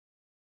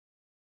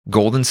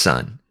Golden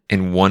Son,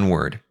 in one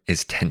word,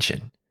 is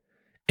tension.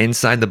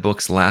 Inside the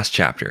book's last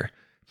chapter,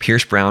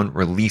 Pierce Brown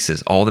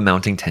releases all the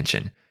mounting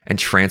tension and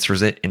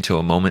transfers it into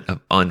a moment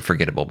of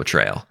unforgettable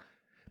betrayal.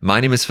 My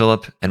name is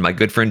Philip, and my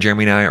good friend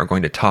Jeremy and I are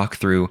going to talk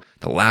through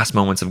the last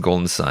moments of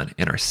Golden Son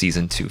in our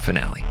Season 2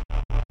 finale.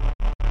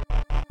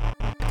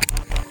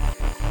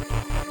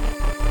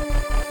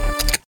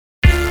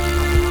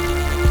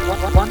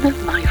 One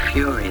of my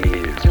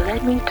furies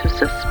led me to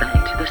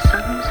suspect the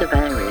sons of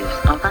Ares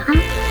are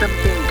perhaps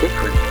something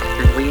different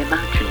than we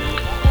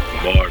imagined.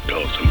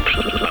 Mortals who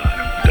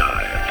survive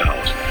die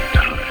 1,000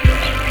 times.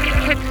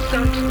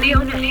 Exalt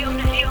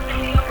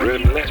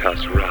Let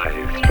us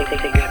rise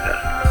together.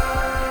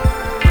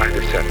 By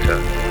the scepter,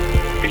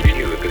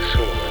 you the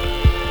sword.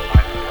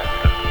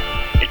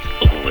 It's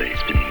always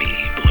been me,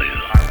 Blue.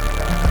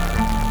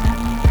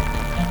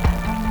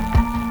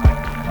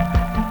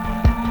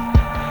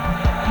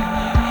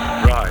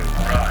 Rise,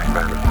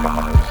 man of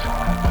Mars,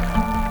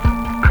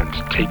 and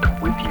take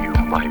with you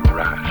my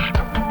wrath.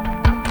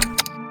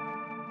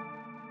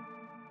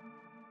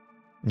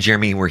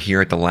 Jeremy, we're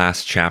here at the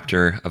last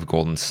chapter of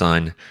Golden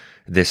Son.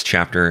 This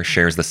chapter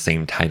shares the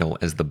same title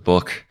as the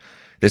book.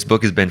 This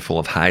book has been full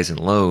of highs and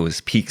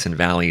lows, peaks and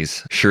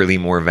valleys, surely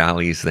more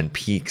valleys than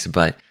peaks,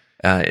 but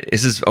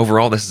this is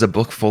a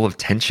book full of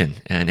tension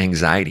and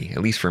anxiety,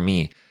 at least for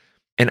me.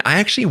 And I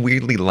actually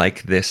weirdly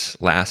like this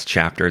last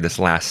chapter, this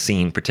last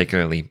scene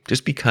particularly,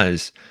 just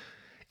because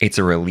it's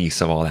a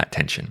release of all that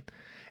tension.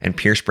 And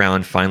Pierce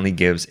Brown finally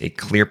gives a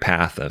clear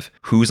path of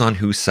who's on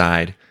whose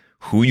side,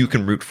 who you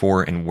can root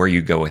for, and where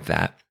you go with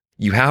that.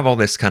 You have all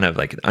this kind of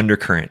like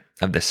undercurrent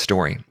of this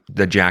story.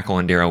 The Jackal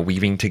and Darrow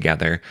weaving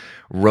together,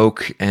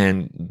 Roke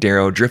and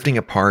Darrow drifting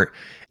apart.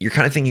 You're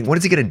kind of thinking, what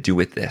is he going to do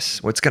with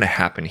this? What's going to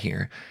happen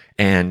here?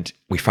 And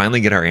we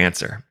finally get our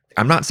answer.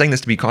 I'm not saying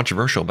this to be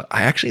controversial, but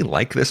I actually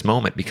like this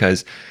moment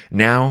because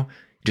now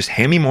just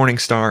hand me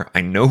Morningstar.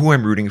 I know who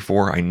I'm rooting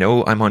for. I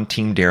know I'm on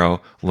Team Darrow.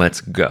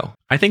 Let's go.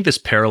 I think this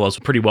parallels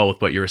pretty well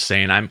with what you were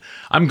saying.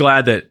 I'm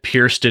glad that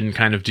Pierce didn't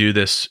kind of do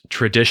this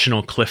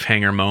traditional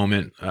cliffhanger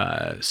moment,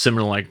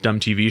 similar like dumb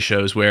TV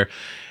shows where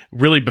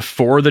really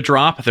before the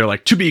drop, they're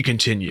like, to be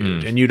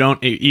continued, and you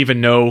don't even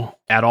know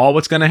at all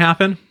what's going to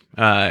happen.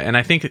 And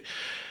I think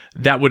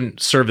that wouldn't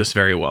serve this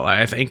very well.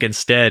 I think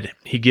instead,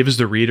 he gives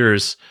the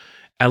readers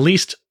at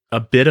least a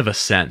bit of a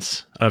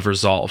sense of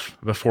resolve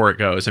before it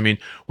goes. I mean,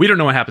 we don't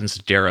know what happens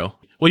to Darrow.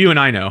 Well, you and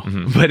I know,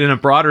 but in a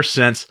broader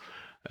sense,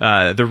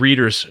 the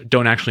readers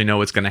don't actually know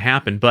what's going to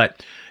happen.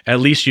 But at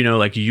least,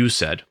 like you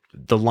said,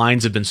 the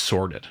lines have been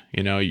sorted.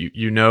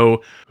 You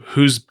know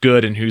who's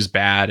good and who's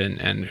bad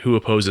and who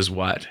opposes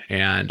what.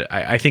 And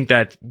I think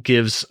that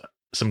gives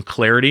some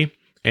clarity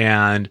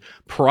and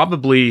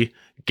probably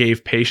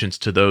gave patience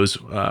to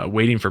those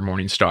waiting for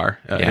Morningstar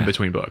in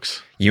between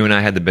books. You and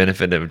I had the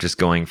benefit of just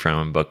going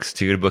from books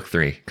 2 to book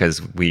 3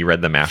 because we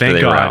read them after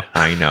they were out.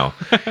 I know.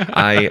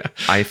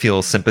 I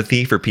feel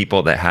sympathy for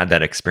people that had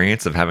that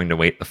experience of having to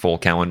wait the full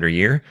calendar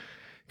year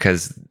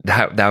because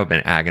that would have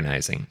been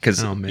agonizing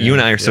because you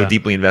and I are so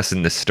deeply invested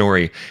in this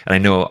story. And I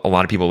know a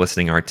lot of people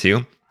listening are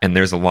too. And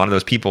there's a lot of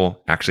those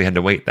people actually had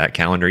to wait that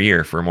calendar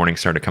year for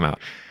Morningstar to come out.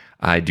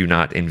 I do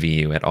not envy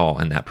you at all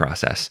in that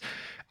process.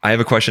 I have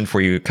a question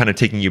for you, kind of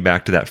taking you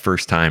back to that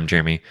first time,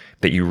 Jeremy,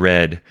 that you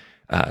read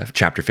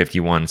chapter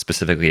 51,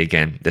 specifically,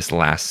 again, this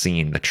last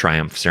scene, the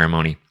triumph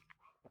ceremony.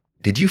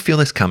 Did you feel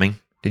this coming?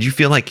 Did you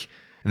feel like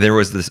there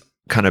was this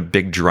kind of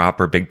big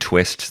drop or big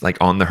twist like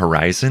on the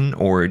horizon?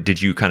 Or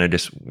did you kind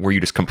of were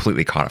you just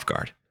completely caught off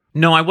guard?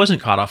 No, I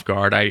wasn't caught off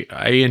guard. I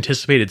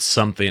anticipated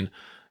something.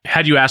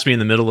 Had you asked me in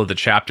the middle of the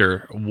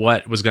chapter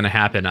what was going to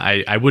happen,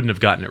 I wouldn't have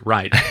gotten it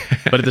right.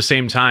 But at the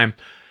same time,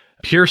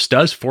 Pierce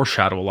does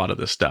foreshadow a lot of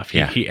this stuff.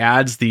 He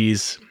adds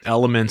these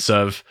elements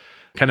of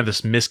kind of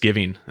this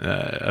misgiving,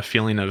 a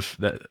feeling of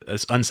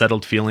this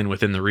unsettled feeling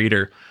within the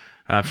reader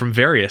from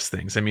various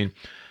things. I mean,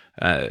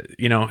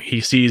 he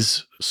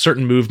sees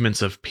certain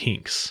movements of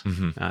pinks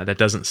that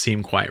doesn't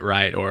seem quite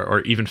right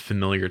or even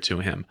familiar to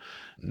him.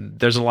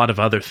 There's a lot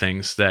of other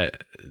things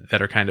that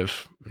are kind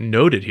of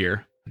noted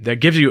here that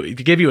give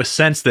you a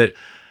sense that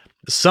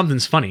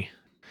something's funny.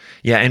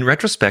 Yeah, in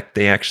retrospect,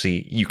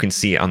 you can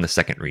see it on the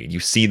second read.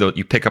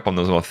 You pick up on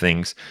those little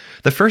things.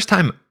 The first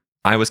time,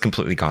 I was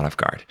completely caught off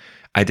guard.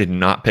 I did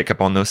not pick up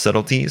on those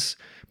subtleties,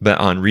 but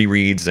on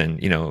rereads and,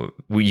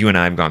 you and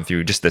I have gone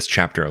through just this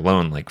chapter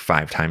alone like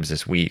 5 times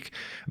this week,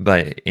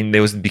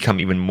 those become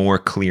even more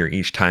clear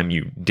each time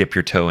you dip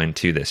your toe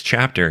into this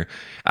chapter.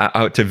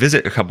 To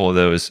visit a couple of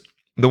those,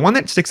 the one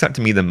that sticks out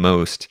to me the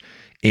most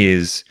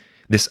is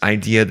this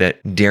idea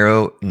that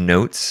Darrow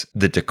notes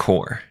the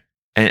decor.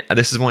 And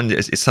this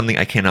is something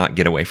I cannot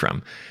get away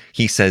from.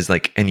 He says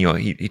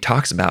he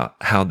talks about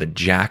how the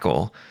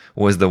Jackal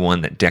was the one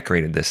that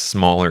decorated this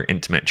smaller,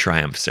 intimate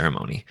triumph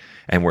ceremony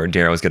and where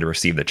Darrow is going to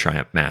receive the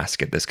triumph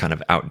mask at this kind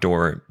of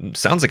outdoor,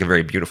 sounds like a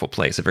very beautiful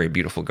place, a very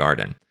beautiful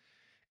garden.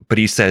 But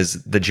he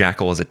says the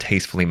Jackal is a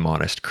tastefully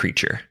modest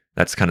creature.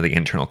 That's kind of the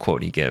internal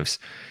quote he gives.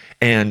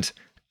 And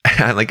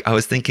I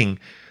was thinking,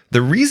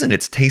 The reason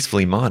it's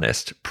tastefully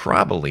modest,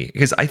 probably,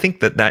 because I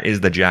think that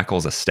is the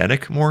Jackal's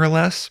aesthetic, more or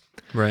less.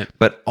 Right.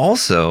 But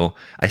also,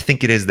 I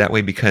think it is that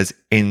way because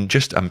in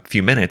just a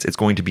few minutes, it's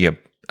going to be a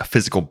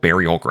physical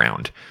burial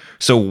ground.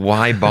 So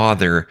why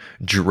bother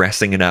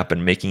dressing it up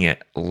and making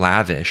it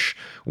lavish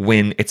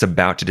when it's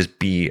about to just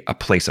be a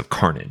place of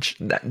carnage?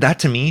 That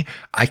to me,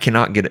 I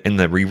cannot get in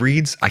the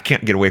rereads. I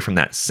can't get away from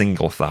that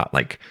single thought.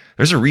 Like,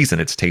 there's a reason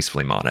it's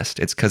tastefully modest.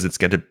 It's because it's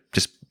going to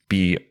just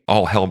be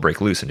all hell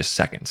break loose in just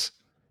seconds.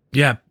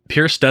 Yeah,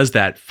 Pierce does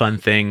that fun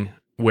thing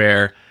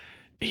where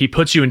he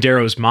puts you in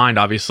Darrow's mind,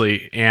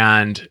 obviously,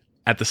 and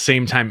at the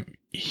same time,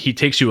 he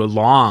takes you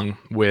along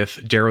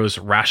with Darrow's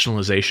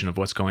rationalization of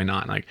what's going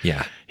on. Like,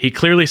 Yeah. he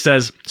clearly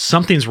says,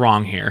 something's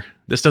wrong here.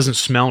 This doesn't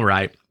smell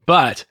right,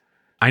 but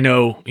I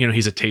know,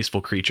 he's a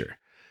tasteful creature.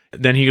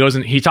 Then he goes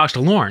and he talks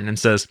to Lorne and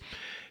says,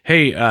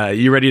 hey,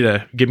 you ready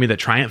to give me the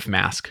Triumph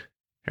mask?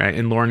 Right.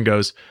 And Lorne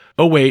goes,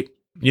 oh, wait,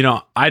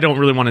 I don't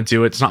really want to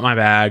do it. It's not my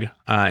bag.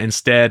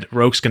 Instead,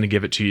 Roke's going to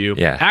give it to you.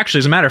 Yeah. Actually,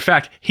 as a matter of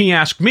fact, he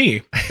asked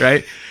me,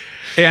 right?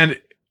 And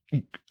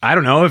I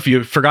don't know if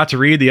you forgot to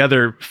read the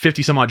other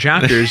 50 some odd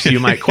chapters, you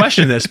might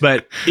question this,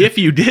 but if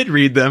you did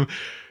read them,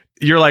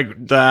 you're like,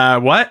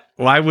 what?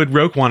 Why would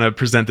Roke want to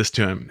present this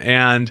to him?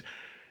 And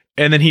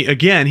then he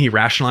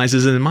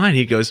rationalizes it in mind.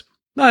 He goes,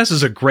 no, this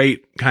is a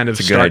great kind of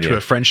start to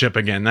a friendship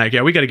again. Like,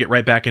 yeah, we got to get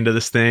right back into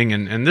this thing.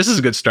 And this is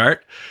a good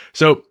start.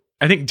 So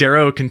I think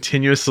Darrow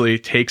continuously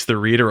takes the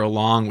reader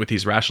along with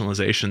these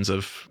rationalizations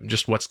of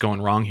just what's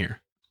going wrong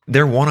here.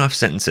 They're one-off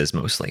sentences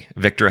mostly.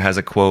 Victor has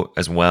a quote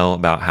as well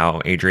about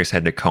how Adrius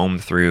had to comb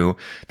through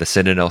the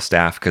Citadel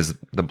staff because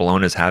the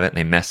Bolognas have it and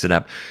they messed it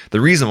up.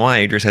 The reason why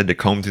Adrius had to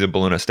comb through the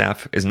Bologna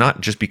staff is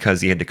not just because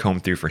he had to comb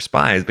through for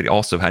spies, but he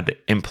also had to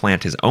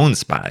implant his own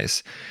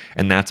spies.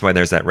 And that's why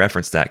there's that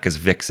reference to that, because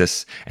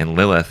Vixis and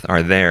Lilith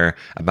are there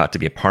about to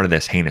be a part of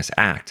this heinous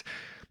act.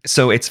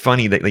 So it's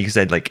funny that, like you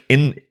said, like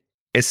in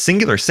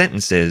singular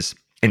sentences,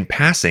 in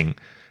passing,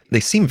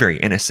 they seem very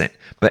innocent,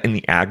 but in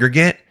the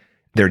aggregate,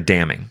 they're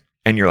damning.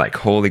 And you're like,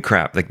 holy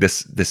crap, like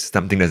this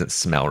something doesn't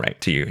smell right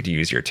to you, to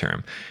use your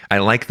term. I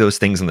like those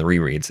things in the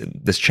rereads.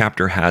 This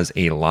chapter has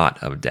a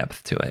lot of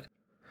depth to it.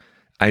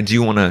 I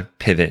do want to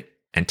pivot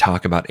and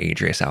talk about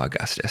Adrius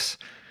Augustus,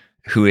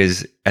 who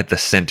is at the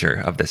center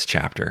of this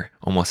chapter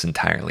almost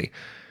entirely.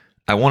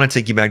 I want to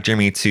take you back,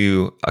 Jeremy,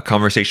 to a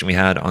conversation we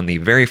had on the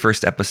very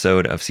first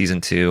episode of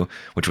season 2,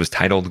 which was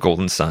titled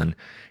Golden Sun.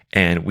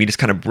 And we just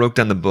kind of broke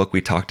down the book.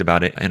 We talked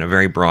about it in a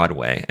very broad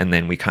way. And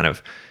then we kind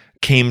of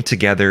came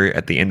together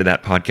at the end of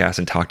that podcast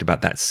and talked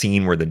about that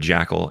scene where the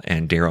Jackal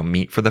and Darrow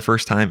meet for the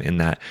first time in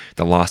the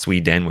Lost Wee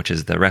Den, which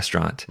is the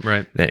restaurant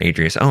that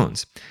Adrius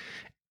owns.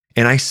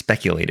 And I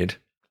speculated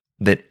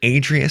that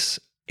Adrius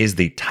is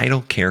the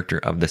title character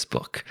of this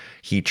book.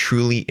 He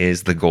truly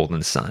is the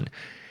Golden Sun.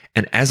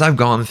 And as I've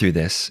gone through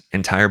this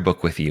entire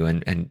book with you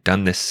and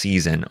done this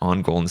season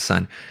on Golden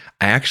Sun,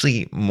 I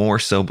actually more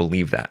so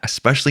believe that,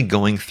 especially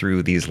going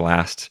through these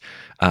last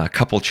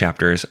couple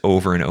chapters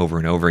over and over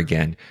and over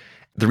again.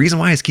 The reason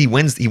why is he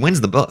wins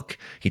the book.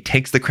 He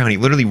takes the crown. He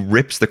literally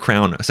rips the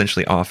crown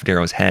essentially off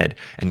Darrow's head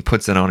and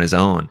puts it on his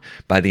own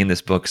by the end of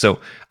this book. So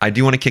I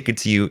do want to kick it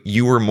to you.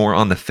 You were more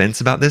on the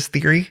fence about this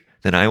theory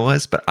than I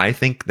was, but I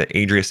think that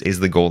Adrius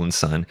is the Golden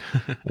Sun.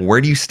 Where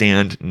do you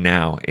stand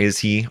now? Is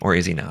he or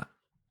is he not?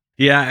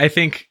 Yeah, I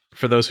think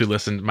for those who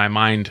listened, my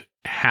mind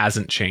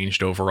hasn't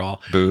changed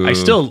overall. Boo.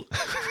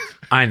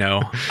 I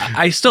know.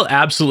 I still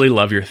absolutely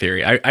love your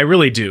theory. I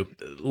really do.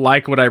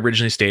 Like what I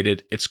originally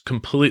stated, it's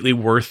completely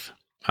worth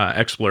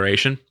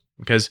exploration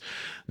because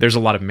there's a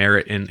lot of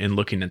merit in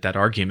looking at that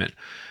argument.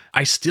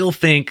 I still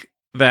think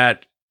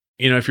that,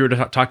 if you were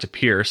to talk to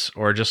Pierce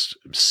or just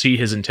see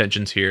his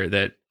intentions here,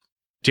 that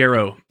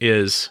Darrow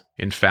is,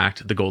 in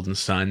fact, the Golden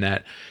Sun,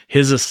 that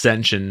his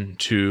ascension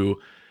to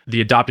the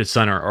adopted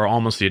son or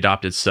almost the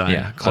adopted son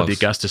of the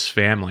Augustus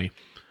family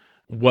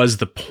was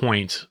the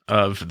point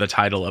of the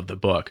title of the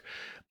book.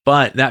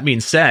 But that being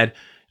said,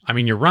 I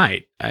mean, you're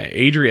right.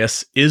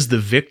 Adrius is the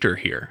victor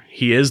here.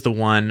 He is the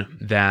one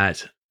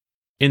that,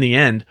 in the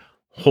end,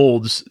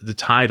 holds the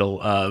title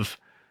of,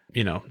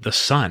 the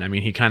sun. I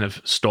mean, he kind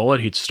of stole it.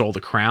 He stole the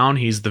crown.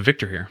 He's the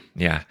victor here.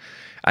 Yeah.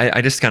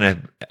 I just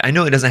I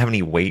know it doesn't have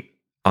any weight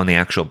on the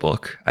actual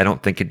book. I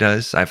don't think it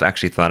does. I've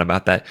actually thought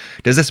about that.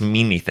 Does this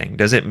mean anything?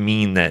 Does it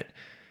mean that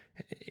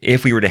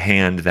if we were to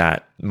hand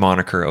that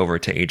moniker over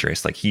to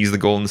Adrius, like he's the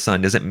Golden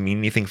Sun, does it mean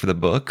anything for the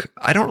book?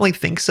 I don't really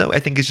think so. I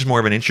think it's just more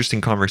of an interesting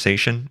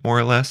conversation, more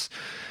or less.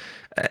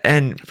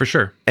 And for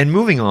sure. And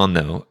moving on,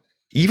 though,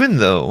 even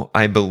though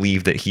I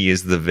believe that he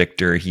is the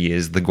victor, he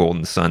is the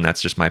Golden Sun,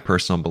 that's just my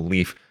personal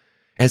belief.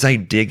 As I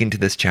dig into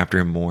this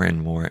chapter more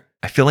and more,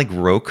 I feel like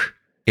Roke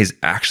is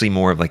actually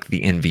more of like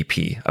the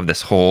MVP of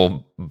this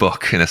whole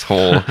book and this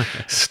whole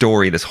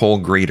story, this whole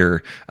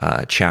greater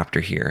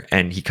chapter here.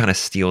 And he kind of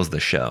steals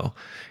the show.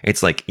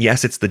 It's like,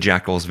 yes, it's the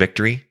Jackal's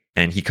victory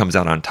and he comes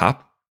out on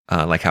top,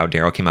 like how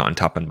Darrow came out on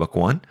top in book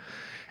 1.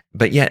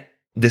 But yet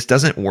this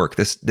doesn't work.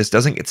 This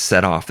doesn't get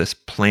set off. This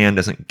plan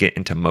doesn't get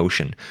into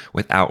motion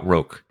without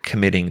Roke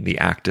committing the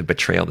act of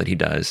betrayal that he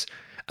does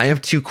I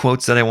have two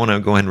quotes that I want to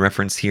go ahead and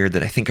reference here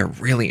that I think are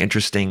really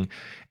interesting,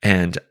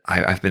 and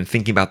I've been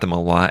thinking about them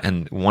a lot.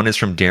 And one is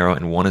from Darrow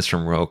and one is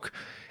from Roke.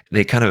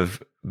 They kind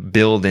of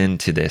build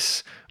into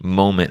this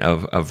moment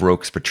of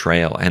Roke's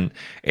betrayal. And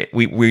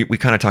we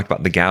kind of talked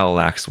about the gala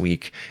last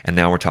week, and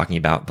now we're talking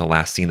about the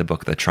last scene of the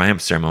book, the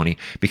triumph ceremony,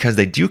 because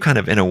they do kind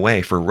of, in a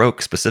way, for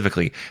Roke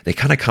specifically, they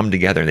kind of come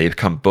together. They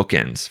become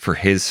bookends for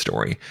his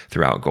story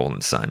throughout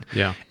Golden Sun.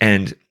 Yeah.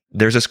 And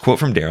there's this quote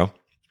from Darrow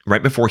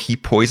right before he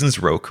poisons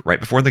Roke,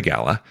 right before the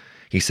gala.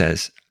 He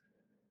says,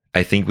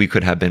 "I think we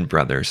could have been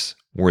brothers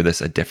were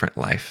this a different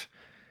life."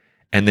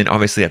 And then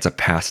obviously that's a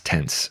past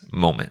tense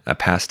moment, a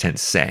past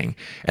tense saying.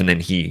 And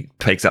then he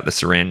takes out the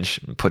syringe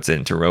and puts it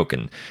into Roke,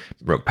 and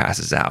Roke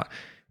passes out.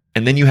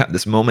 And then you have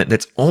this moment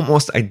that's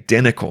almost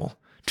identical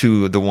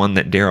to the one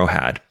that Darrow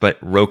had, but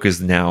Roke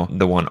is now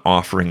the one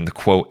offering the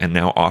quote and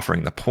now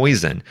offering the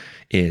poison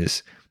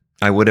is,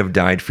 "I would have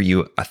died for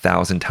you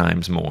 1,000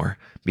 times more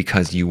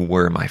because you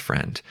were my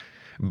friend."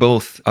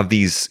 Both of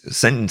these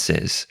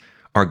sentences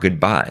are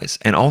goodbyes,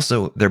 and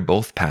also they're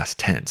both past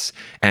tense.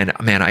 And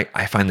man,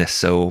 I find this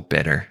so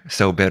bitter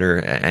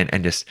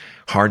and just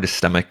hard to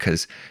stomach,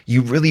 because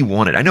you really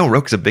want it. I know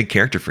Roke's a big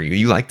character for you.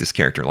 You like this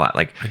character a lot.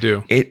 Like, I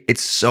do.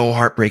 It's so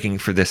heartbreaking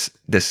for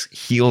this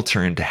heel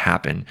turn to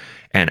happen.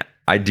 And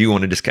I do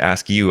want to just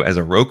ask you, as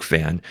a Roke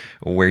fan,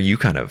 what do you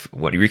kind of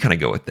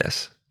go with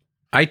this?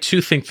 I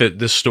too think that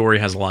this story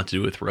has a lot to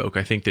do with Roke.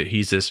 I think that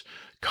he's this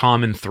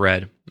common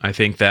thread. I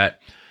think that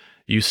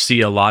you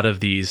see a lot of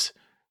these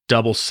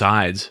double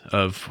sides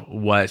of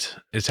what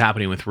is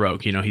happening with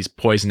Roke. You know, he's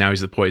poisoned, now he's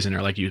the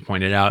poisoner, like you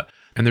pointed out.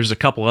 And there's a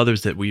couple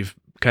others that we've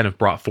kind of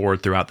brought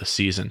forward throughout the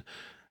season.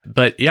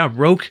 But yeah,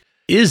 Roke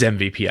is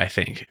MVP, I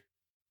think.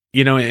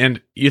 You know,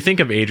 and you think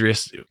of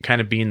Adrius kind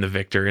of being the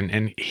victor,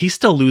 and he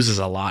still loses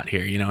a lot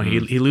here. You know,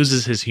 he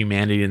loses his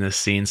humanity in this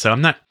scene. So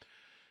I'm not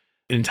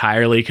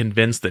entirely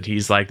convinced that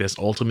he's like this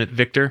ultimate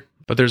victor,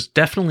 but there's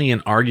definitely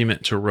an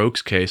argument to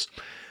Roke's case.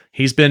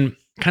 He's been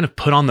kind of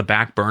put on the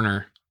back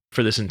burner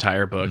for this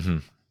entire book. Mm-hmm.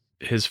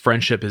 His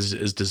friendship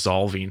is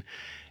dissolving,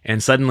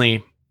 and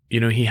suddenly, you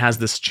know, he has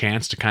this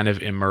chance to kind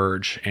of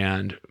emerge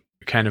and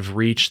kind of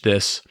reach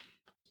this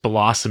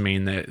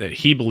blossoming that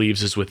he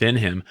believes is within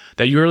him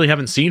that you really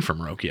haven't seen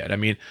from Roke yet. I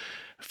mean,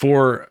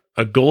 for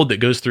a Gold that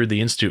goes through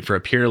the Institute for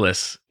a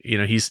Peerless, you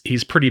know,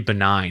 he's pretty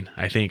benign,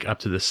 I think, up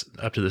to this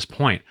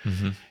point.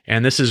 Mm-hmm.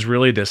 And this is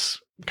really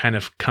this kind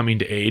of coming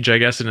to age, I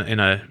guess, in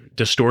a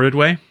distorted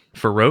way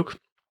for Roke.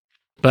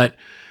 But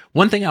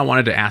one thing I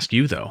wanted to ask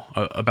you, though,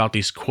 about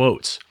these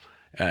quotes,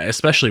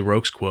 especially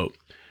Roke's quote,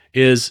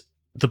 is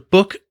the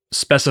book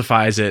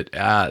specifies it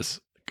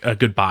as a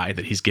goodbye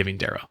that he's giving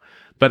Darrow.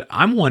 But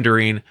I'm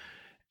wondering,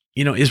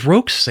 you know, is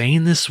Roke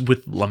saying this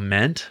with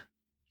lament,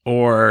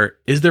 or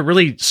is there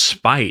really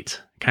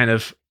spite kind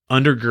of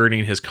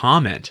undergirding his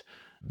comment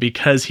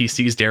because he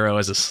sees Darrow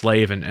as a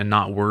slave and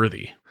not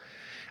worthy?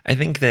 I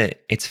think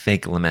that it's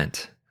fake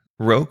lament.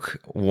 Roke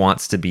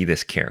wants to be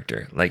this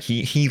character. Like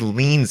he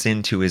leans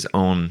into his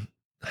own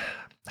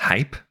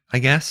hype, I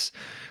guess.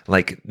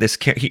 Like this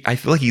I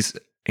feel like he's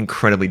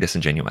incredibly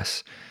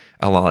disingenuous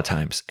a lot of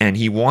times, and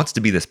he wants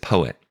to be this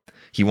poet.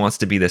 He wants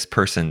to be this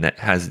person that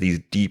has these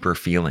deeper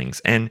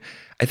feelings, and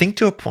I think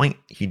to a point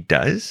he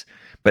does,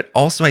 but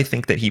also I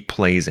think that he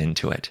plays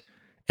into it,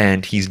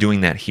 and he's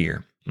doing that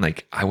here.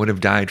 Like, I would have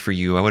died for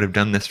you. I would have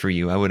done this for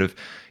you. I would have,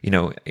 you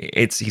know,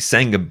 he's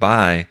saying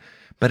goodbye,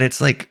 but it's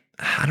like,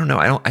 I don't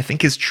know. I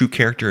think his true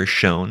character is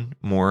shown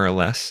more or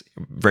less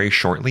very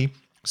shortly.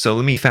 So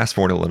let me fast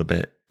forward a little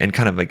bit, and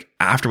kind of like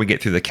after we get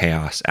through the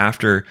chaos,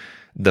 after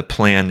the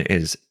plan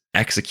is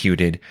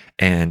executed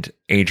and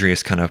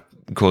Adrius kind of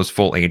goes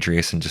full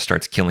Adrius and just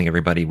starts killing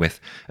everybody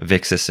with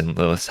Vixis and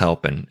Lilith's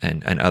help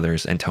and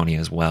others, Antonia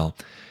as well.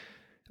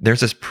 There's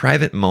this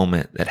private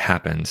moment that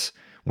happens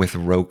with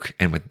Roke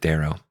and with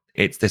Darrow.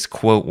 It's this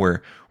quote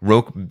where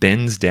Roke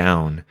bends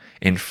down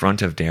in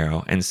front of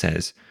Darrow and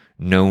says,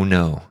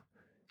 No,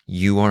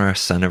 you are a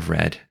son of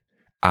red,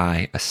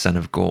 I a son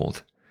of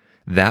gold.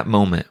 That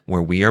moment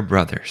where we are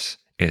brothers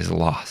is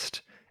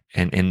lost.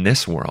 And in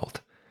this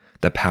world,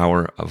 the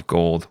power of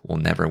gold will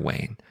never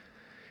wane.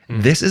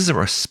 Mm. This is a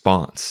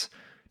response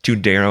to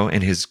Darrow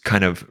in his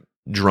kind of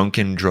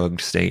drunken,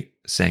 drugged state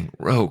saying,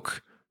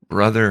 Roke,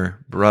 brother.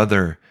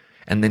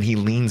 And then he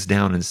leans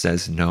down and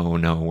says, No,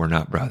 we're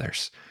not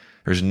brothers.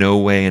 There's no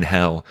way in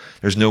hell.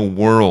 There's no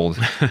world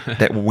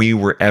that we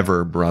were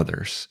ever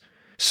brothers.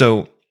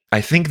 So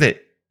I think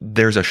that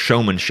there's a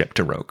showmanship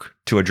to Roke,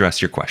 to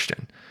address your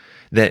question,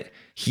 that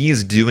he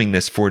is doing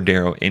this for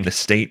Darrow in the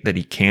state that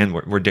he can,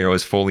 where Darrow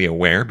is fully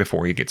aware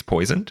before he gets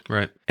poisoned.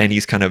 Right. And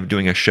he's kind of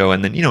doing a show.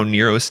 And then, you know,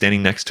 Nero is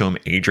standing next to him.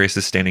 Adrius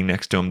is standing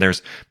next to him.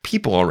 There's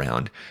people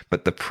around.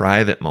 But the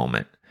private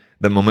moment,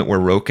 the moment where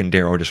Roke and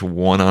Darrow are just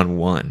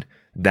one-on-one,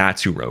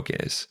 that's who Roke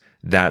is.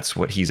 That's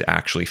what he's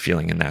actually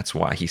feeling. And that's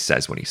why he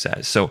says what he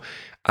says. So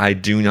I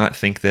do not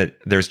think that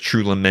there's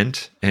true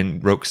lament in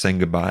Roke saying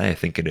goodbye. I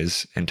think it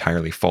is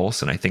entirely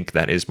false. And I think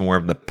that is more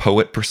of the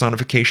poet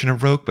personification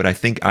of Roke. But I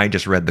think I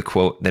just read the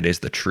quote that is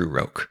the true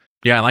Roke.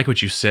 Yeah, I like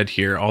what you said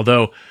here.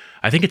 Although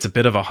I think it's a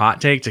bit of a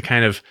hot take to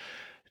kind of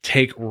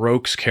take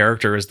Roke's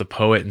character as the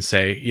poet and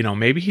say,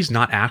 maybe he's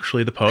not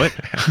actually the poet.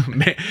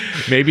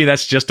 Maybe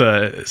that's just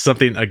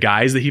a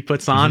guise that he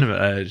puts on,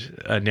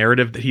 a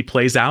narrative that he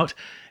plays out.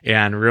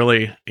 And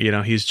really,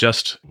 he's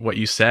just what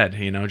you said,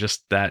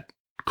 just that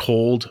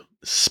cold,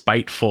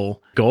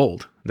 spiteful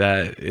gold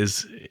that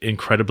is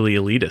incredibly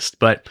elitist.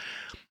 But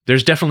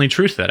there's definitely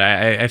truth to that.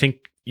 I think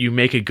you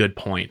make a good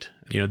point.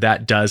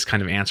 That does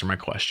kind of answer my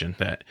question,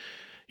 that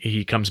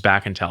he comes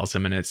back and tells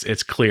him, and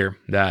it's clear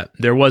that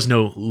there was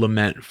no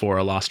lament for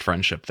a lost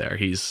friendship there.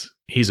 He's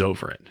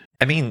over it.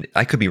 I mean,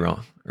 I could be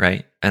wrong,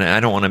 right? And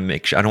I don't want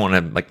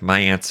to my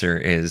answer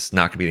is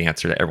not going to be the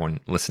answer that everyone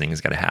listening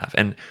is going to have.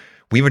 And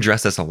we've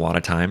addressed this a lot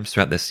of times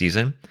throughout this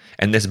season,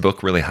 and this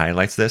book really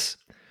highlights this.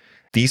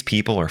 These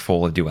people are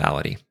full of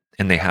duality,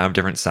 and they have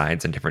different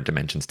sides and different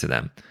dimensions to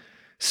them.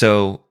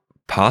 So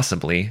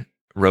possibly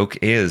Roke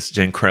is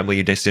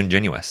incredibly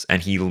disingenuous,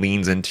 and he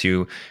leans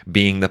into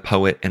being the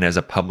poet and as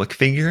a public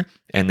figure,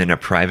 and then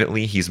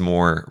privately he's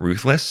more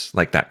ruthless,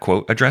 like that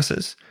quote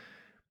addresses.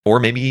 Or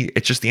maybe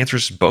it's just the answer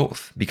is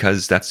both,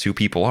 because that's who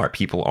people are.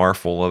 People are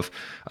full of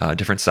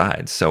different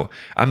sides. So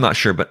I'm not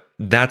sure, but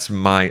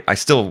I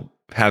still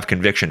have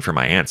conviction for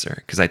my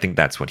answer, because I think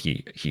that's what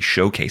he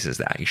showcases.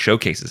 That he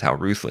showcases how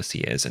ruthless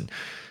he is, and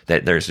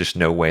that there's just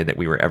no way that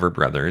we were ever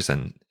brothers,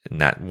 and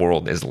that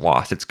world is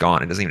lost. It's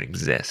gone. It doesn't even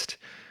exist.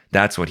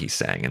 That's what he's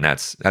saying, and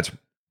that's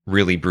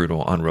really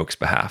brutal on Roke's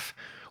behalf.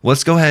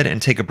 Let's go ahead and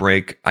take a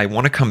break. I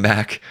want to come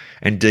back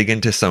and dig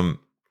into some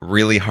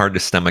really hard to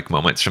stomach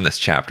moments from this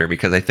chapter,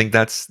 because I think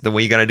that's the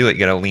way you got to do it. You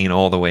got to lean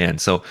all the way in.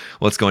 So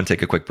let's go and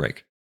take a quick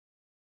break.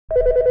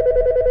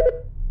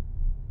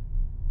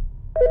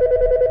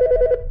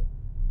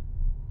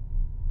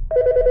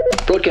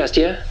 Broadcast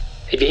here.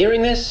 If you're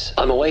hearing this,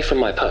 I'm away from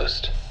my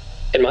post.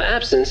 In my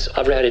absence,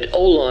 I've routed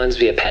all lines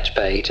via Patch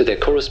Bay to their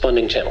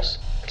corresponding channels.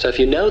 So if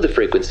you know the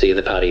frequency of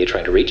the party you're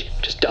trying to reach,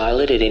 just dial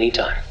it at any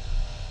time.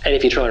 And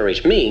if you're trying to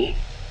reach me,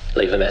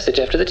 leave a message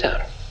after the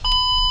tone.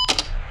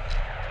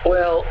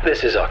 Well,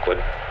 this is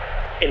awkward.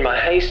 In my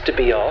haste to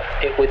be off,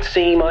 it would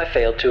seem I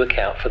failed to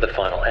account for the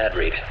final ad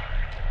read.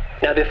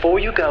 Now, before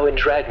you go and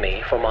drag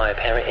me for my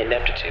apparent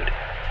ineptitude,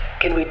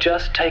 can we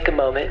just take a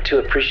moment to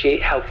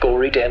appreciate how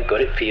gory damn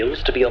good it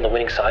feels to be on the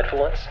winning side for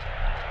once?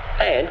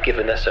 And,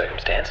 given the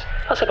circumstance,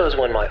 I suppose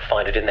one might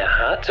find it in their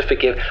heart to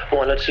forgive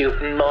one or two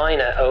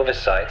minor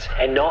oversights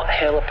and not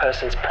hail a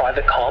person's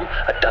private comm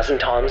a dozen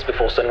times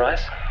before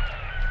sunrise.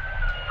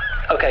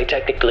 Okay,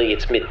 technically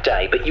it's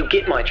midday, but you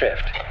get my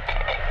drift.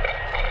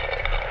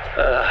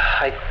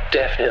 I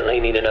definitely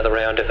need another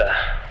round of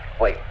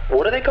wait,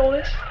 what do they call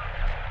this?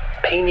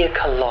 Pina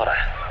colada.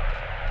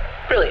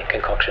 Brilliant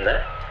concoction,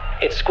 that.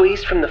 It's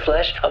squeezed from the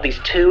flesh of these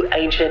two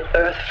ancient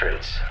earth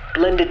fruits,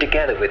 blended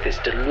together with this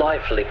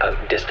delightfully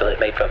potent distillate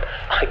made from,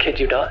 I kid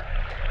you not,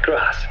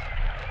 grass.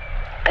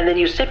 And then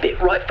you sip it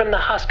right from the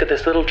husk of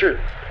this little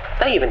drupe.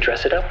 They even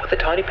dress it up with a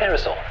tiny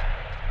parasol.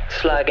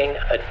 Slagging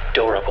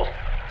adorable.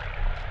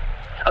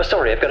 Oh,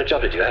 sorry, I've got a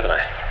job to do, haven't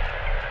I?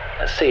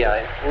 Let's see,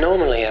 I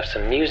normally have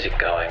some music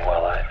going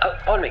while Oh,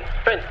 pardon me,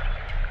 friend.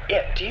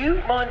 Yeah, do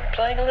you mind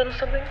playing a little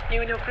something, you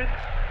and your group?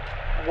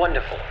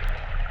 Wonderful.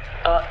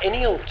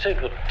 Any old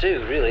tune will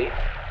do, really.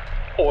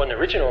 Or an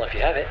original if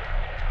you have it.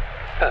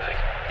 Perfect.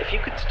 If you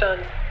could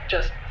stand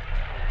just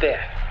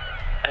there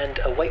and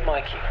await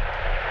my cue.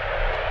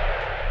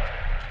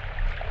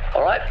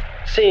 Alright,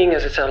 seeing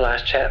as it's our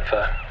last chat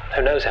for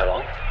who knows how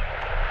long,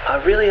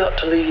 I really ought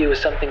to leave you with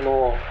something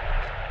more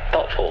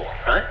thoughtful,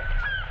 right?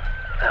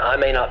 Now, I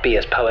may not be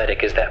as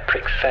poetic as that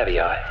prick Fabii,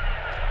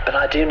 but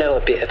I do know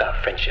a bit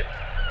about friendship.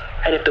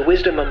 And if the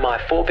wisdom of my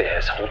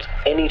forebears holds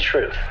any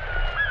truth,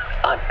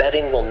 I'm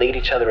betting we'll need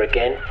each other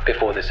again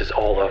before this is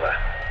all over.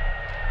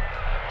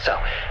 So,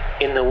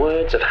 in the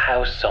words of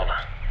House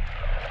Sona,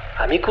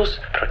 amicus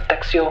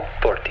protectio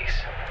fortis.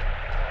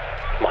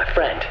 My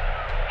friend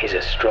is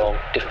a strong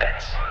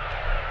defense.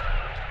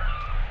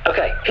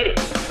 Okay, hit it.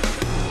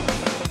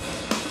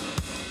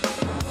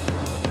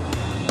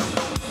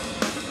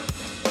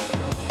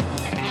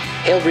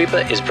 Hail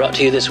Reaper is brought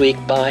to you this week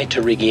by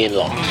Torigian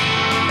Law.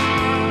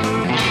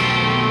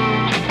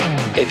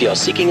 If you're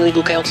seeking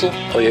legal counsel,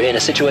 or you're in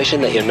a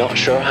situation that you're not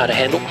sure how to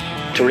handle,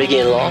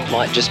 Torigian Law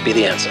might just be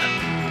the answer.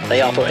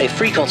 They offer a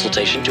free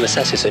consultation to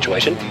assess your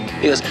situation,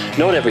 because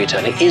not every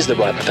attorney is the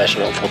right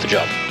professional for the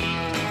job.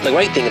 The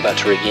great thing about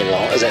Torigian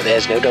Law is that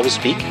there's no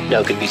doublespeak,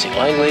 no confusing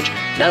language,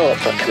 no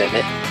upfront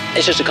commitment.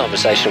 It's just a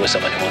conversation with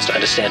someone who wants to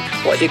understand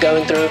what you're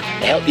going through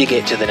and help you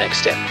get to the next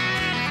step.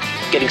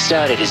 Getting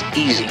started is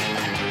easy.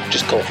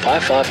 Just call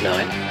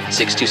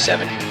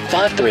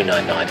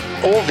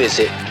 559-627-5399 or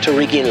visit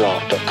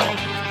torigianlaw.com.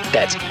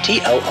 That's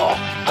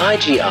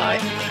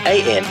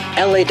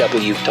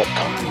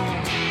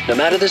TORIGIANLAW.com. No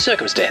matter the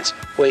circumstance,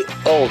 we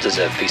all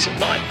deserve peace of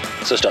mind.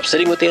 So stop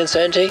sitting with the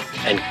uncertainty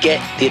and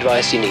get the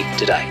advice you need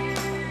today.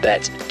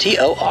 That's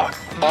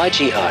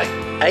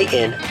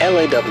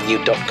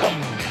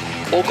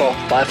TORIGIANLAW.com. Or call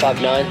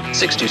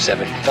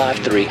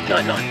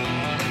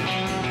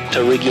 559-627-5399.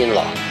 Torigian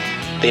Law.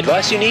 The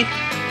advice you need,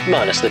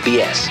 minus the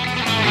BS.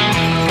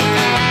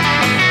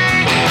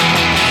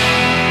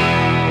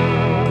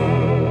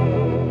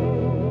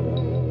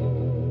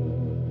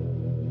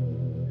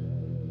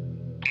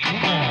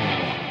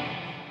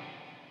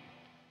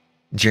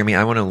 Jeremy,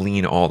 I want to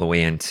lean all the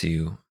way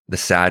into the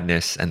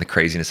sadness and the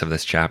craziness of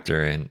this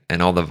chapter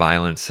and all the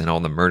violence and all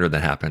the murder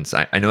that happens.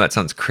 I know that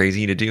sounds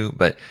crazy to do,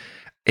 but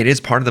it is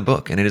part of the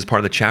book and it is part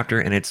of the chapter,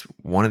 and it's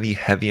one of the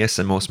heaviest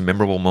and most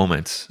memorable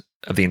moments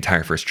of the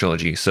entire first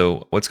trilogy.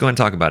 So let's go and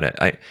talk about it.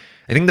 I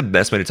think the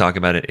best way to talk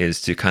about it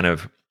is to kind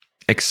of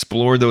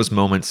explore those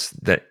moments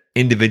that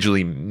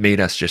individually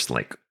made us just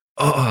like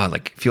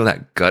feel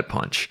that gut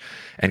punch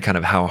and kind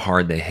of how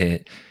hard they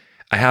hit.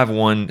 I have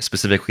one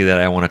specifically that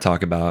I want to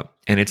talk about,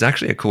 and it's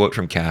actually a quote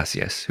from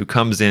Cassius, who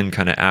comes in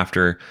kind of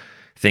after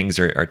things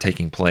are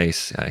taking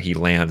place. He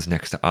lands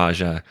next to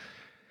Aja.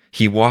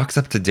 He walks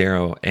up to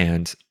Darrow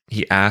and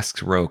he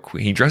asks Roque,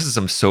 he dresses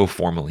him so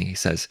formally. He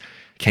says,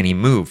 "Can he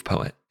move,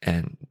 poet?"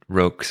 And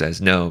Roque says,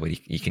 "No, but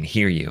he can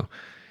hear you."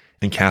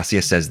 And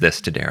Cassius says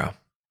this to Darrow: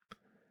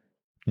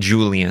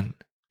 "Julian,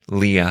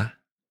 Leah,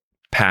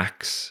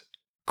 Pax,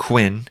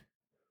 Quinn,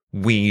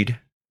 Weed,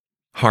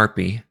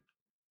 Harpy,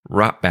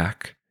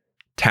 Rotback,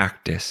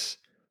 Tactus,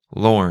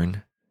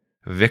 Lorne,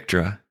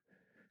 Victra,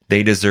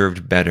 they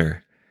deserved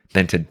better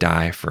than to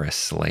die for a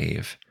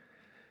slave."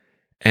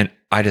 And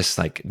I just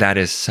that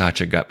is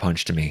such a gut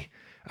punch to me.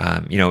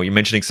 You're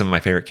mentioning some of my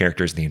favorite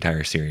characters in the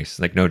entire series,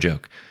 like no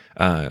joke.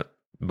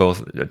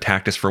 Both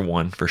Tactus for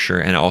one, for sure,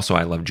 and also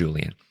I love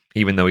Julian,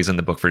 even though he's in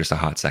the book for just a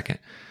hot second.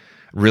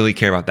 Really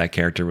care about that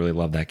character, really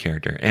love that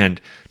character. And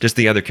just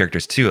the other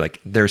characters too. Like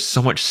there's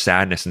so much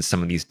sadness in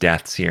some of these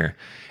deaths here,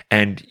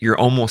 and you're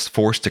almost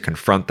forced to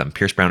confront them.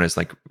 Pierce Brown is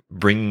like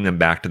bringing them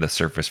back to the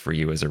surface for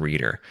you as a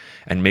reader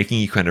and making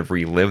you kind of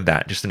relive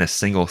that just in a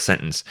single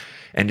sentence,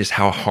 and just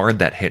how hard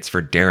that hits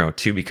for Darrow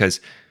too,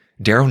 because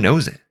Darrow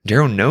knows it.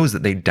 Darrow knows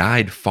that they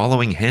died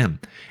following him,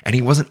 and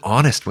he wasn't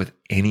honest with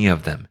any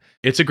of them.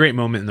 It's a great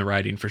moment in the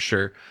writing for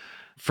sure.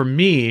 For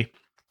me,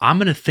 I'm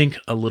going to think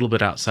a little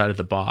bit outside of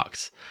the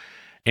box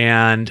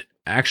and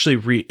actually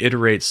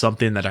reiterate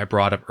something that I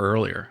brought up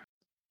earlier.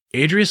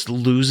 Adrius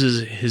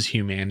loses his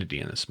humanity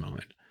in this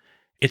moment.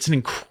 It's an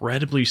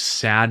incredibly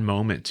sad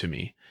moment to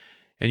me.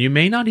 And you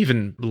may not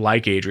even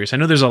like Adrius. I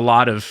know there's a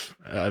lot of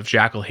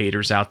Jackal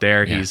haters out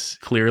there. Yeah. He's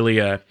clearly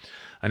an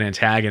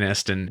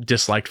antagonist and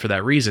disliked for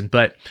that reason.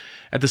 But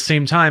at the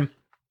same time,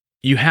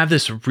 you have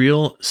this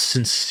real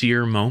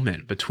sincere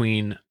moment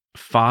between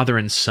father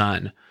and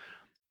son,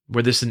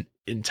 where this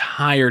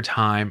entire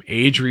time,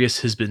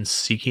 Adrius has been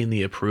seeking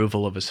the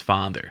approval of his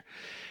father,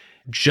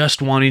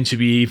 just wanting to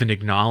be even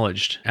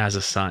acknowledged as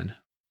a son.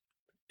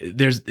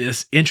 There's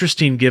this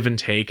interesting give and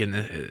take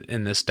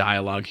in this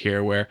dialogue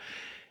here, where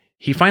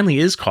he finally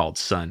is called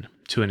son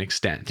to an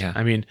extent. Yeah.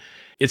 I mean,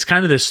 it's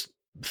kind of this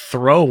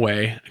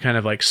throwaway, kind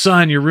of like,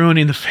 "Son, you're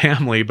ruining the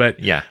family." But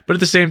at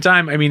the same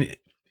time, I mean,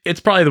 it's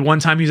probably the one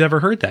time he's ever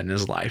heard that in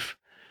his life.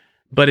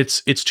 But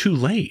it's too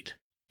late.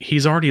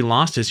 He's already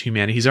lost his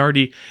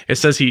humanity. It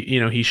says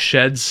he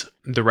sheds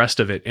the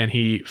rest of it and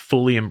he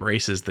fully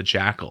embraces the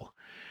jackal.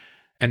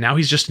 And now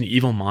he's just an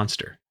evil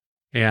monster.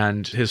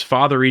 And his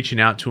father reaching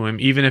out to him,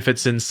 even if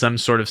it's in some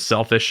sort of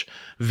selfish,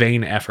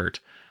 vain effort,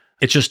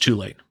 it's just too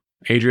late.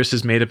 Adrius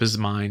has made up his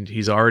mind.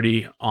 He's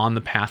already on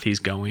the path he's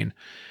going.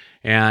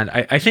 And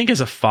I think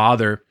as a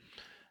father,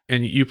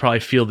 and you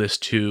probably feel this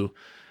too,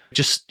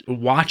 just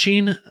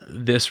watching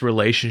this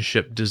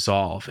relationship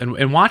dissolve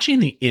and watching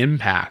the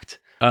impact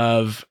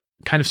of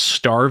kind of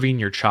starving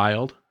your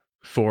child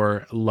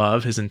for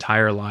love his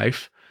entire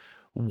life,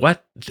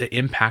 what the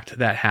impact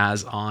that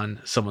has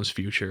on someone's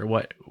future,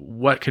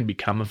 what can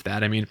become of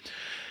that. I mean,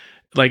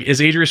 like,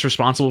 is Adrius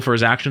responsible for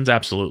his actions?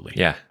 Absolutely.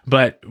 Yeah.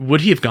 But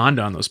would he have gone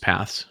down those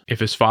paths if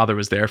his father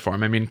was there for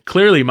him? I mean,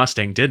 clearly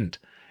Mustang didn't.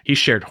 He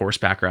shared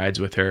horseback rides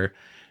with her.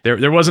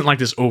 There wasn't like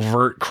this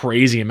overt,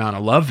 crazy amount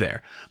of love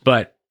there,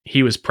 but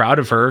he was proud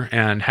of her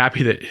and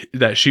happy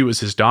that she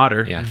was his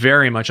daughter. Yeah.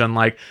 Very much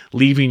unlike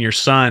leaving your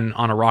son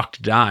on a rock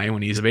to die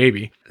when he's a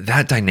baby.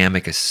 That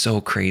dynamic is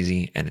so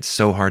crazy and it's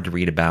so hard to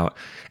read about.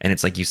 And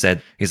it's like you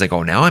said, he's like,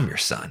 "Oh, now I'm your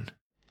son."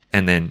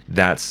 And then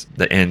that's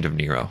the end of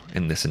Nero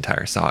in this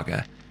entire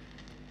saga.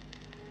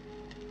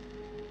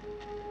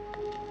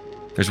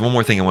 There's one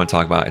more thing I want to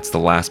talk about. It's the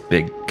last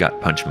big gut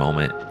punch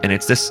moment. And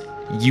it's this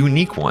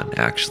unique one,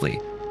 actually.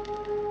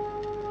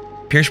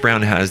 Pierce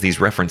Brown has these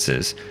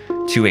references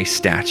to a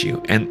statue,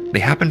 and they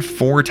happen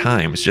 4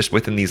 times just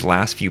within these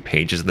last few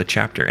pages of the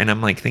chapter. And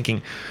I'm like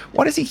thinking,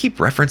 why does he keep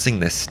referencing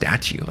this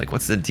statue? Like,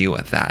 what's the deal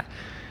with that?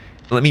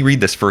 Let me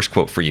read this first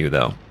quote for you,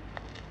 though.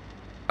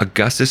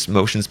 "Augustus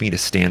motions me to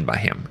stand by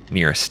him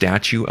near a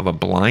statue of a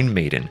blind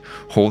maiden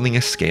holding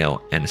a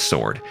scale and a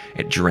sword.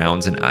 It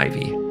drowns in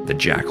ivy. The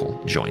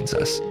jackal joins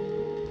us."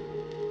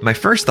 My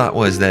first thought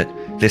was that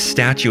this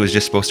statue is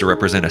just supposed to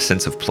represent a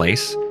sense of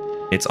place.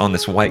 It's on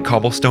this white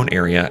cobblestone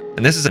area,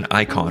 and this is an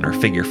icon or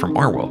figure from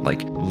our world.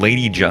 Like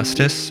Lady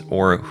Justice,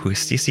 or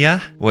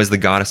Justicia, was the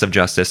goddess of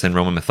justice in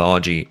Roman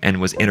mythology and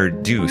was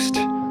introduced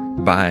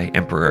by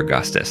Emperor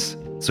Augustus.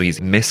 So he's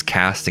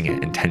miscasting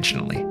it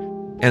intentionally.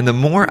 And the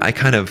more I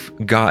kind of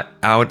got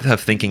out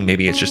of thinking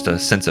maybe it's just a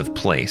sense of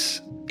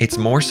place, it's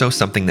more so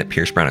something that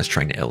Pierce Brown is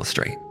trying to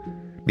illustrate.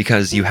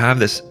 Because you have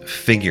this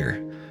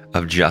figure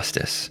of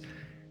justice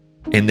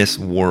in this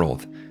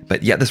world,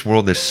 but yet this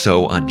world is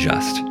so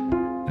unjust.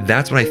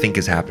 That's what I think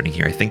is happening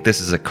here. I think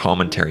this is a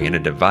commentary and a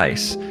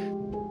device.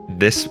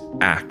 This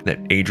act that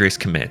Adrius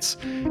commits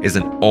is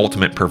an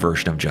ultimate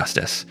perversion of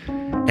justice.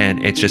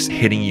 And it's just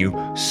hitting you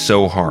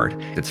so hard.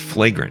 It's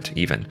flagrant,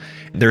 even.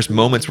 There's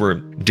moments where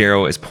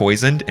Darrow is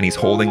poisoned and he's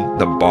holding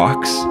the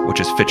box, which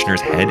is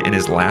Fitchner's head, in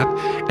his lap,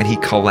 and he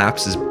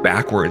collapses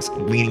backwards,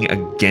 leaning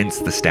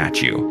against the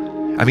statue.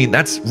 I mean,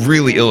 that's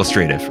really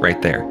illustrative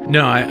right there.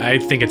 No, I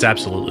think it's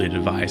absolutely a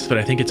device, but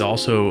I think it's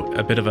also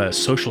a bit of a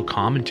social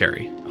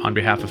commentary on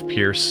behalf of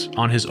Pierce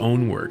on his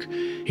own work.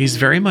 He's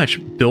very much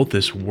built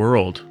this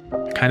world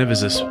kind of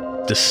as this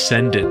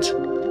descendant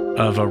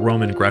of a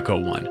Roman Greco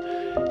one.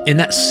 In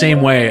that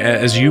same way,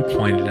 as you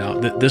pointed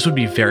out, that this would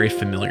be very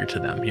familiar to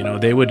them. You know,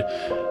 they would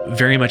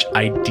very much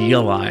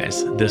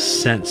idealize this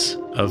sense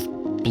of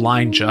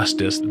blind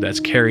justice that's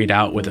carried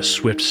out with a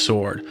swift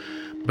sword.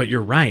 But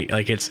you're right,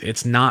 like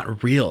it's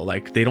not real.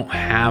 Like, they don't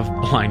have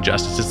blind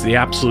justice. It's the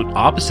absolute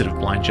opposite of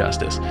blind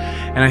justice.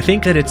 And I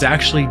think that it's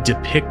actually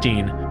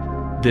depicting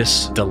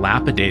this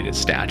dilapidated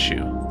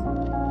statue,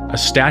 a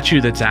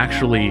statue that's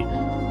actually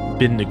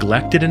been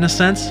neglected in a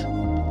sense.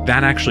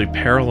 That actually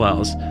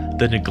parallels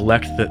the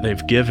neglect that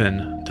they've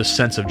given the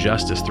sense of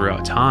justice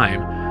throughout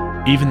time,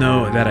 even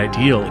though that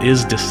ideal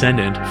is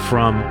descendant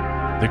from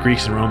the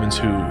Greeks and Romans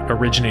who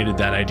originated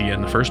that idea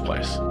in the first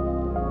place.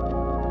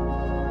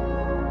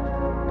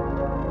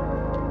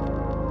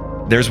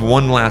 There's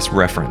one last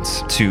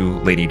reference to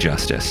Lady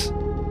Justice.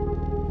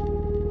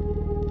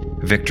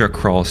 Victra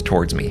crawls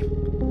towards me,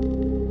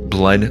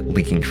 blood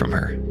leaking from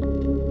her.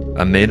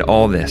 Amid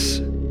all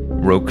this,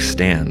 Roque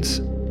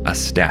stands, a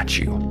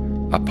statue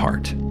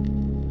apart.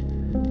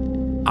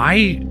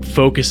 I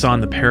focus on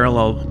the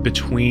parallel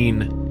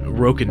between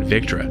Roque and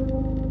Victra.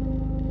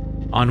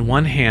 On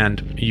one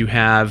hand, you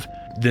have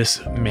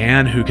this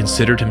man who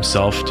considered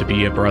himself to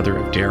be a brother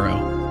of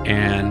Darrow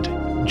and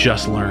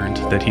just learned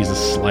that he's a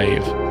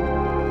slave.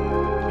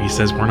 He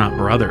says, "We're not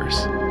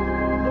brothers."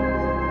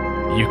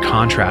 You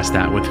contrast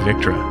that with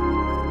Victra.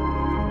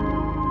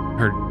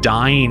 Her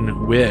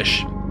dying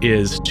wish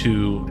is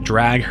to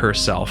drag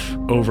herself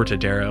over to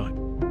Darrow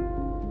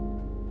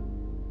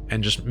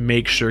and just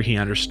make sure he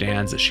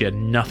understands that she had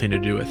nothing to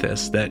do with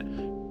this, that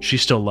she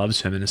still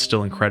loves him and is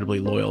still incredibly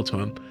loyal to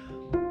him.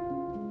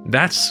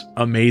 That's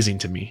amazing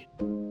to me.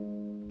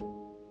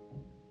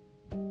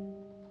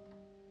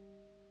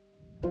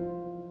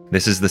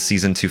 This is the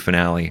season 2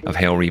 finale of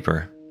Hail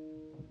Reaper.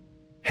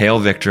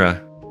 Hail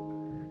Victra,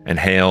 and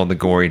hail the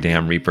gory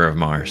damn Reaper of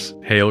Mars.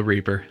 Hail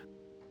Reaper.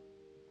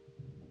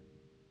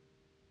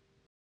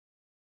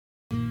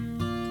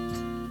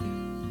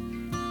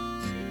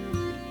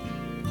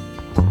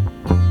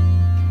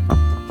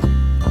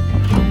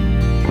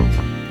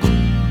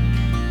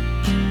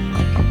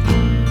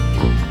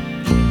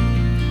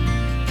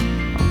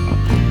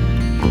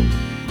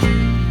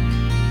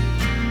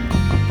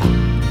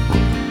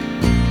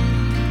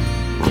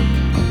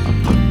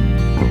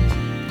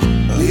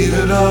 Leave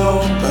it all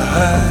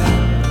behind.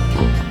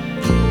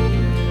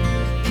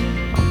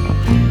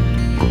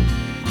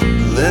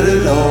 Let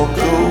it all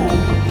go.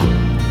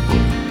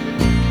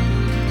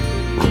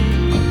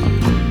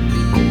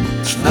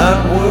 It's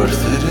not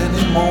worth it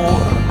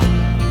anymore.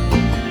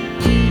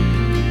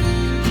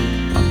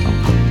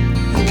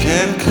 You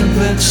can't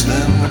convince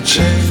them or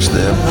change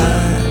their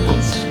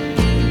minds.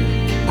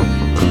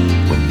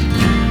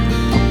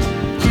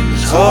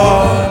 It's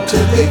hard to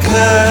be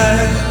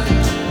kind.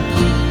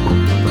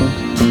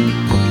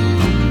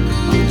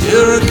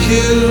 You're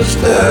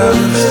accused out of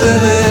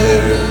thin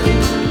air.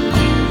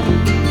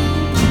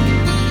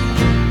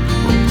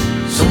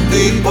 Some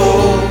people,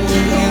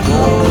 you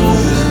know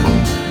them,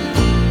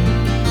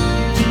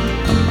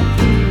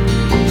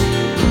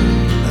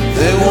 and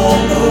they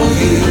won't know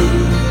you.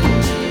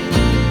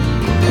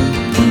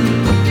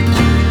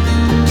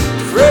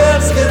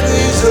 Friends can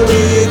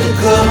easily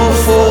become a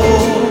foe.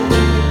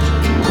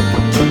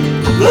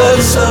 Blood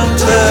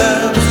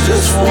sometimes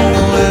just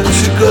won't let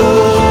you go.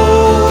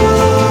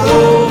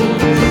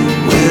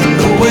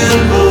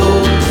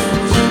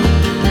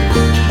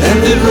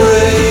 And it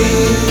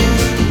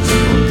rains,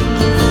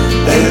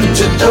 and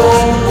you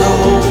don't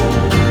know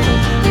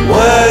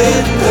why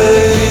it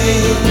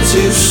pains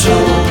you so,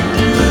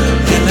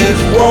 and it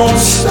won't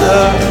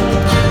stop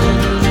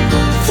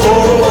for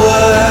a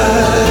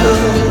while.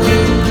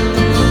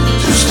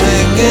 Just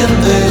hang in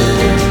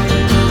there,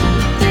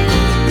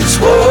 it's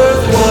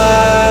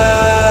worthwhile.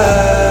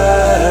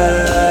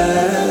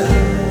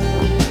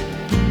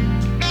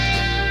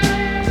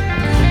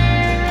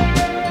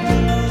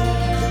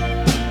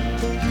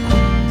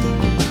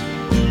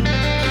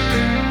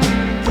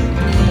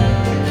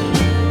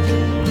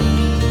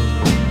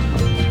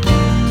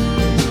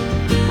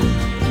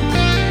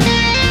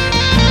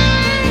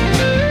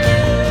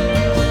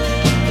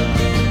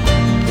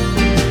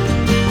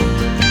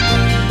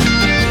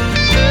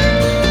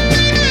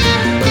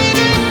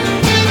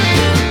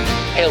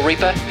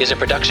 Reaper is a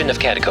production of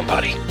Catacomb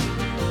Party.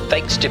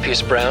 Thanks to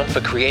Pierce Brown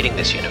for creating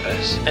this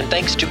universe, and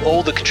thanks to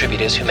all the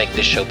contributors who make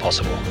this show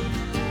possible.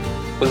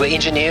 We were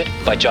engineered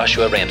by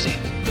Joshua Ramsey,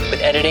 with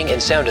editing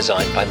and sound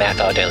design by Matt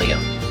Ardelio.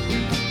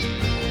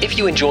 If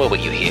you enjoy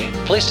what you hear,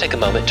 please take a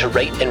moment to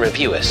rate and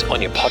review us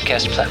on your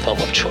podcast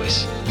platform of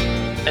choice.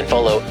 And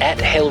follow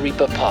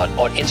 @HellReaperPod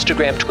on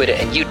Instagram, Twitter,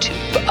 and YouTube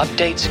for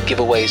updates,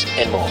 giveaways,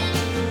 and more.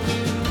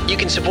 You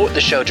can support the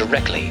show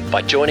directly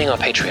by joining our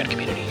Patreon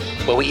community,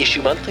 where we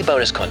issue monthly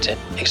bonus content,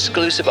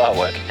 exclusive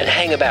artwork, and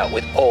hang about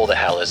with all the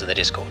howlers in the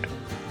Discord.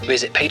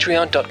 Visit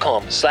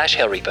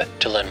patreon.com/HellReaper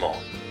to learn more.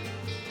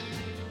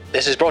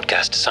 This is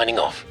Broadcast signing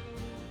off.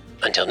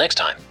 Until next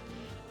time,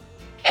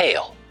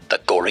 hail the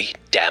gory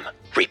damn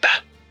Reaper.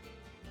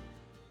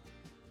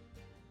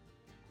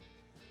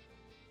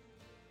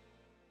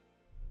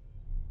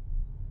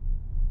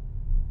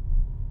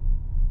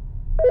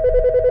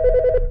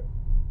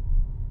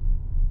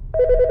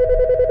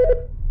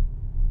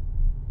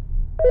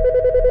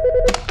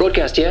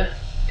 Broadcast here.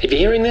 If you're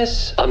hearing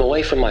this, I'm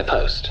away from my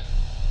post.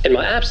 In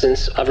my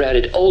absence, I've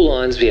routed all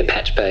lines via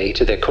Patch Bay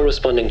to their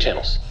corresponding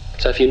channels.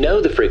 So if you know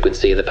the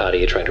frequency of the party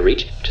you're trying to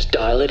reach, just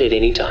dial it at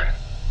any time.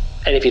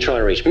 And if you're trying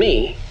to reach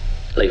me,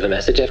 leave a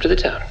message after the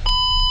tone.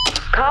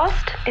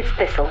 Cast, it's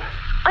Thistle.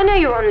 I know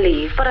you're on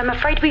leave, but I'm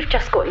afraid we've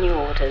just got new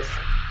orders.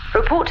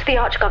 Report to the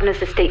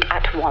Archgovernor's estate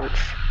at once.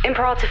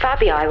 Imperator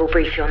Fabii will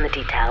brief you on the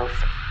details.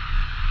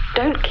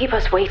 Don't keep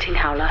us waiting,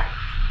 Howler.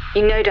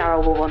 You know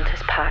Daryl will want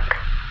us back.